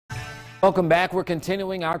Welcome back. We're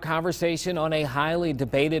continuing our conversation on a highly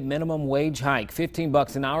debated minimum wage hike,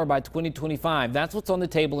 $15 an hour by 2025. That's what's on the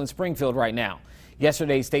table in Springfield right now.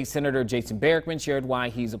 Yesterday, State Senator Jason Barrickman shared why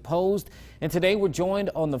he's opposed. And today we're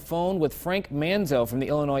joined on the phone with Frank Manzo from the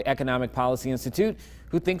Illinois Economic Policy Institute,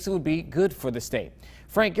 who thinks it would be good for the state.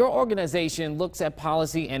 Frank, your organization looks at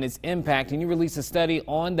policy and its impact, and you released a study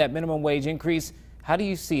on that minimum wage increase. How do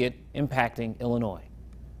you see it impacting Illinois?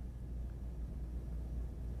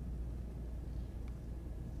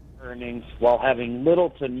 Earnings while having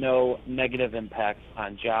little to no negative impacts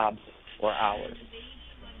on jobs or hours.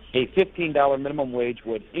 A $15 minimum wage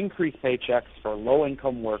would increase paychecks for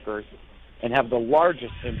low-income workers and have the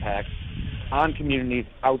largest impact on communities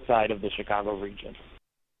outside of the Chicago region.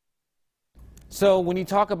 So when you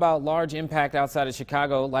talk about large impact outside of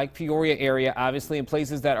Chicago, like Peoria area, obviously in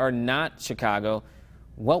places that are not Chicago,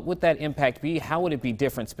 what would that impact be? How would it be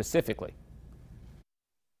different specifically?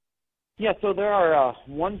 Yeah, so there are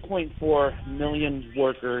 1.4 million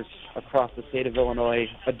workers across the state of Illinois,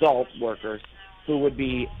 adult workers, who would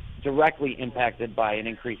be directly impacted by an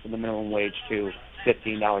increase in the minimum wage to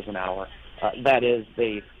 $15 an hour. That is,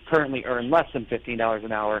 they currently earn less than $15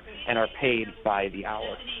 an hour and are paid by the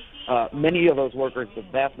hour. Many of those workers, the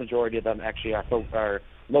vast majority of them actually are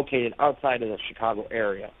located outside of the Chicago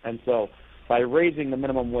area. And so by raising the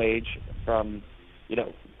minimum wage from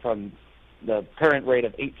the current rate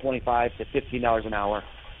of $8.25 to $15 an hour,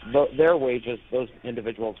 their wages, those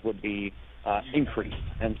individuals would be increased.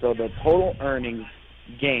 And so the total earnings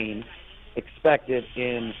gain expected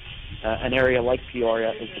in an area like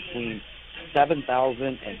Peoria is between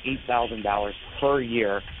 $7,000 and $8,000 per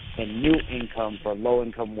year in new income for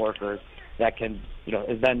low-income workers that can,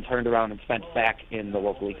 is then turned around and spent back in the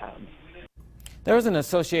local economy. There was an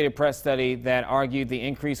Associated Press study that argued the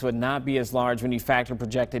increase would not be as large when you factor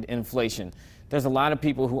projected inflation. There's a lot of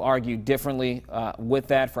people who argue differently with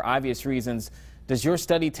that for obvious reasons. Does your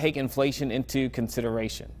study take inflation into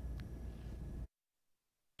consideration?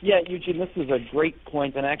 Yeah, Eugene, this is a great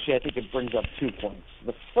point, and actually I think it brings up 2 points.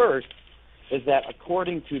 The first is that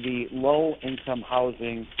according to the Low Income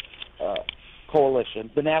Housing Coalition,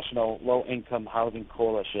 the National Low Income Housing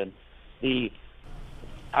Coalition, the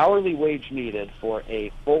hourly wage needed for a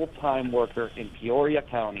full-time worker in Peoria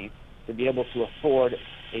County to be able to afford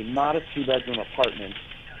a modest two-bedroom apartment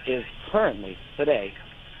is currently, today,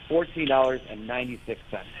 $14.96,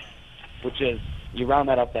 which is, you round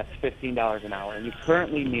that up, that's $15 an hour. And you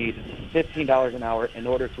currently need $15 an hour in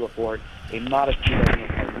order to afford a modest two-bedroom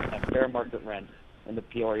apartment at fair market rent in the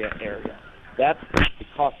Peoria area. That's the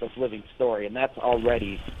cost of living story, and that's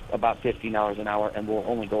already about $15 an hour and will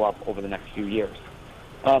only go up over the next few years.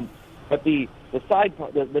 But the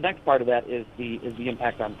next part of that is the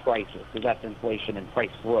impact on prices, because that's inflation and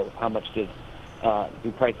price growth. How much do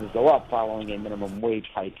prices go up following a minimum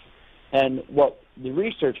wage hike? And what the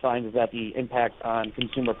research finds is that the impact on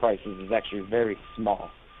consumer prices is actually very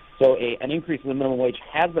small. So an increase in the minimum wage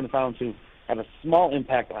has been found to have a small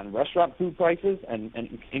impact on restaurant food prices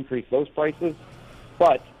and increase those prices.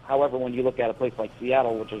 But, however, when you look at a place like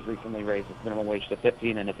Seattle, which has recently raised its minimum wage to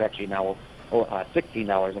 $15 and it's actually now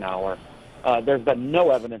 $16 an hour, there's been no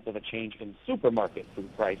evidence of a change in supermarket food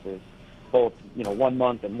prices, both 1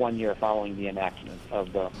 month and 1 year following the enactment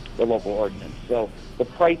of the local ordinance. So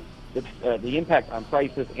the impact on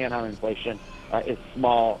prices and on inflation is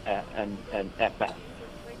small and at best.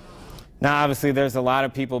 Now, obviously, there's a lot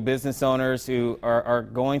of people, business owners, who are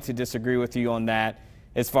going to disagree with you on that,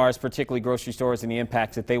 as far as particularly grocery stores and the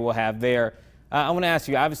impacts that they will have there. I want to ask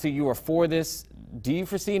you, obviously, you are for this. Do you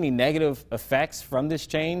foresee any negative effects from this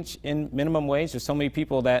change in minimum wage? There's so many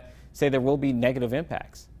people that say there will be negative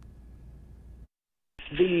impacts.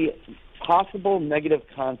 The possible negative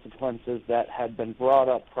consequences that had been brought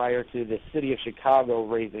up prior to the city of Chicago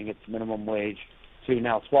raising its minimum wage to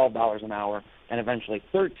now $12 an hour and eventually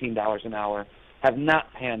 $13 an hour have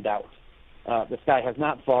not panned out. The sky has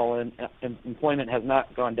not fallen. Employment has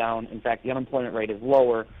not gone down. In fact, the unemployment rate is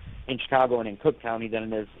lower in Chicago and in Cook County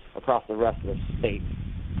than it is across the rest of the state.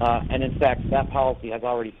 And in fact, that policy has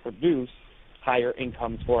already produced higher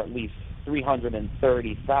incomes for at least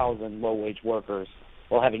 330,000 low-wage workers,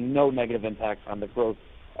 while having no negative impact on the growth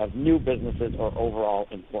of new businesses or overall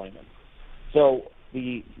employment. So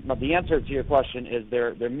the answer to your question is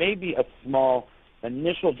there may be a small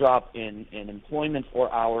initial drop in employment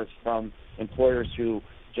or hours from employers who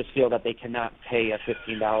just feel that they cannot pay a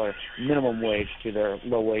 $15 minimum wage to their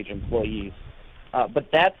low-wage employees. But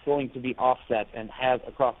that's going to be offset and has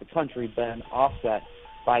across the country been offset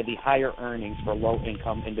by the higher earnings for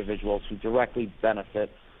low-income individuals who directly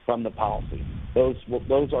benefit from the policy.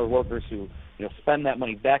 Those are workers who spend that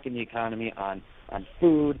money back in the economy on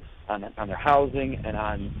food, on their housing, and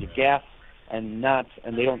on your gas, and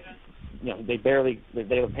they don't. They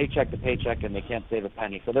live paycheck to paycheck, and they can't save a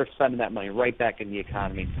penny. So they're spending that money right back in the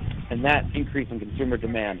economy, and that increase in consumer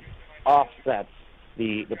demand offsets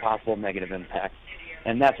the possible negative impact.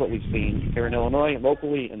 And that's what we've seen here in Illinois,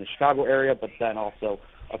 locally in the Chicago area, but then also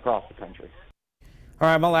across the country. All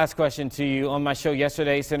right, my last question to you. On my show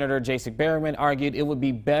yesterday, Senator Jason Bergman argued it would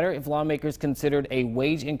be better if lawmakers considered a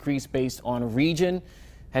wage increase based on region.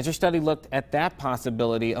 Has your study looked at that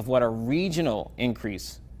possibility of what a regional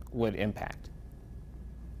increase would impact?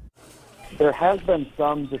 There has been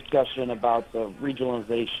some discussion about the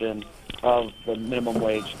regionalization of the minimum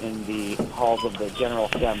wage in the halls of the General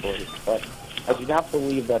Assembly, but I do not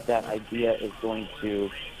believe that idea is going to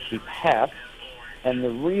be passed, and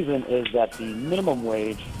the reason is that the minimum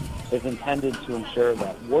wage is intended to ensure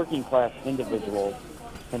that working class individuals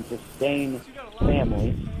can sustain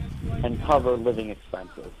families and cover living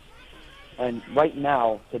expenses. And right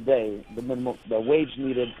now, today, the wage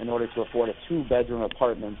needed in order to afford a 2-bedroom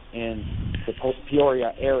apartment in the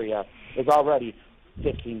Peoria area is already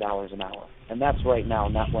 $15 an hour. And that's right now,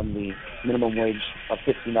 not when the minimum wage of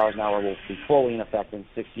 $15 an hour will be fully in effect in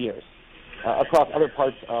 6 years. Across other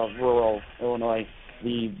parts of rural Illinois,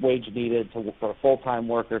 the wage needed for a full-time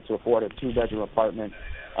worker to afford a 2-bedroom apartment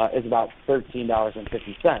is about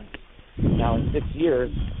 $13.50. Now, in 6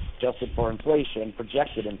 years, adjusted for inflation,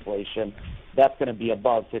 projected inflation, that's going to be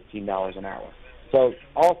above $15 an hour. So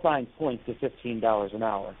all signs point to $15 an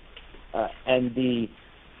hour. And you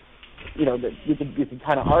can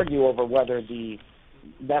kind of argue over whether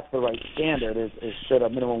that's the right standard. Is should a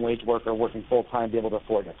minimum wage worker working full time be able to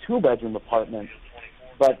afford a 2-bedroom apartment?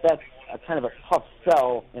 But that's kind of a tough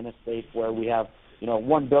sell in a state where we have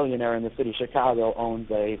one billionaire in the city of Chicago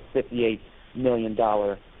owns a $58 million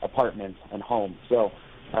apartment and home. So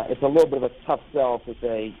it's a little bit of a tough sell to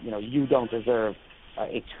say you don't deserve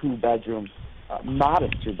a 2-bedroom,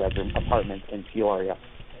 modest 2-bedroom apartment in Peoria.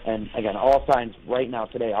 And again, all signs right now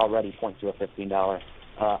today already point to a $15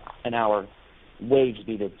 an hour wage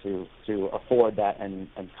needed to afford that and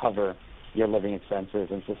cover your living expenses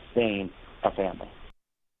and sustain a family.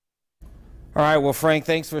 All right, well, Frank,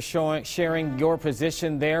 thanks for sharing your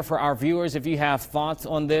position there. For our viewers, if you have thoughts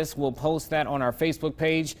on this, we'll post that on our Facebook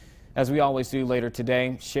page, as we always do later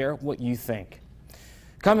today. Share what you think.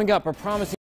 Coming up, a promising